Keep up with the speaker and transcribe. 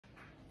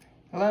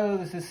Hello,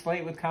 this is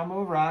Slate with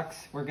Combo Rocks.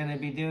 We're going to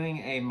be doing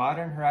a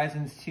Modern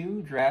Horizons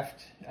 2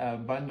 draft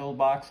bundle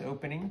box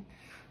opening.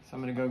 So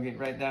I'm going to go get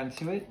right down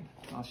to it.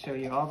 I'll show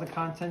you all the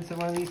contents of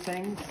one of these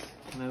things.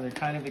 I know they're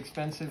kind of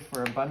expensive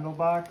for a bundle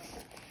box.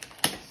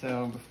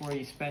 So before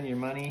you spend your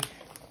money,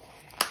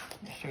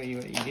 I'll show you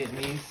what you get in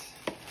these.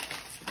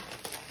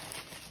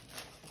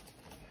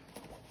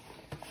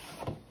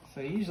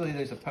 So usually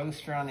there's a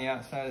poster on the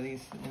outside of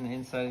these, and the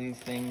inside of these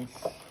things.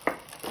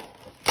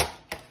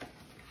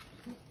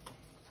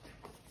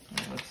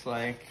 Looks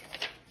like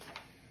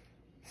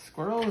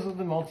Squirrels of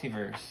the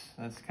Multiverse.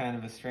 That's kind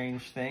of a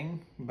strange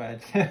thing,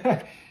 but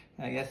I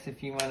guess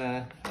if you want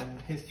a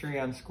history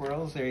on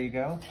squirrels, there you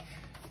go.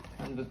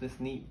 Comes with this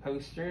neat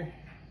poster.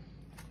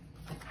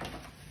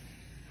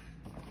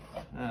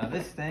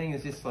 This thing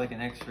is just like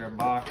an extra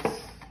box.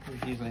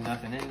 There's usually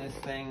nothing in this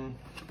thing.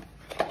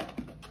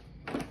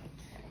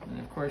 And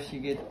of course you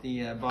get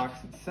the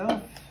box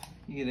itself.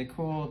 You get a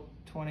cool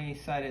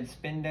 20-sided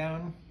spin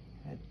down,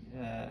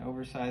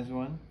 oversized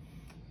one.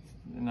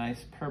 A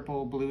nice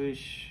purple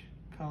bluish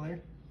color.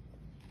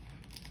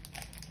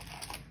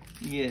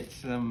 You get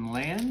some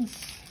lands.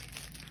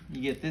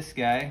 You get this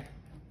guy,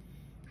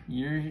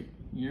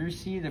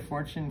 Yursi the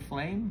Fortune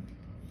Flame.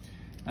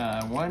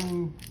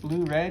 1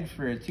 blue-red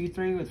for a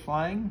 2/3 with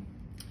flying.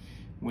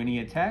 When he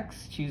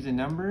attacks, choose a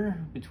number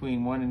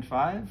between 1 and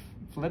 5.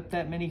 Flip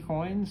that many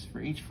coins.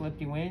 For each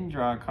flip you win,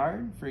 draw a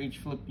card. For each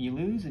flip you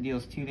lose, it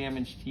deals 2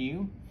 damage to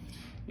you.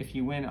 If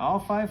you win all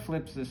 5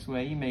 flips this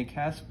way, you may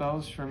cast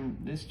spells from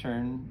this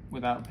turn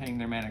without paying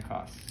their mana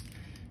costs.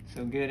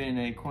 So good in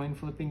a coin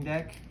flipping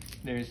deck.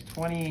 There's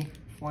 20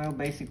 foil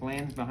basic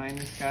lands behind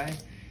this guy,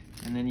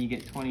 and then you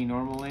get 20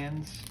 normal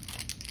lands.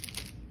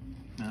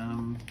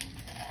 And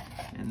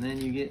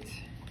then you get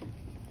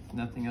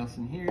nothing else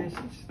in here, so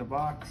it's just a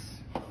box.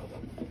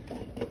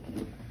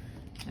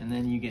 And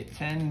then you get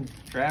 10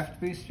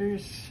 draft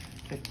boosters,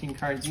 15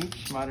 cards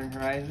each, Modern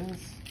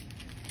Horizons.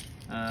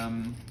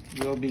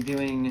 We'll be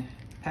doing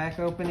pack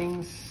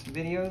openings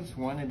videos,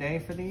 1 a day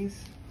for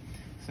these.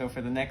 So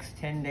for the next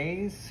 10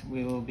 days,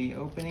 we will be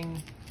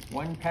opening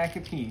 1 pack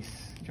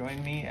apiece.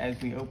 Join me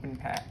as we open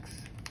packs.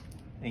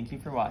 Thank you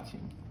for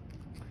watching.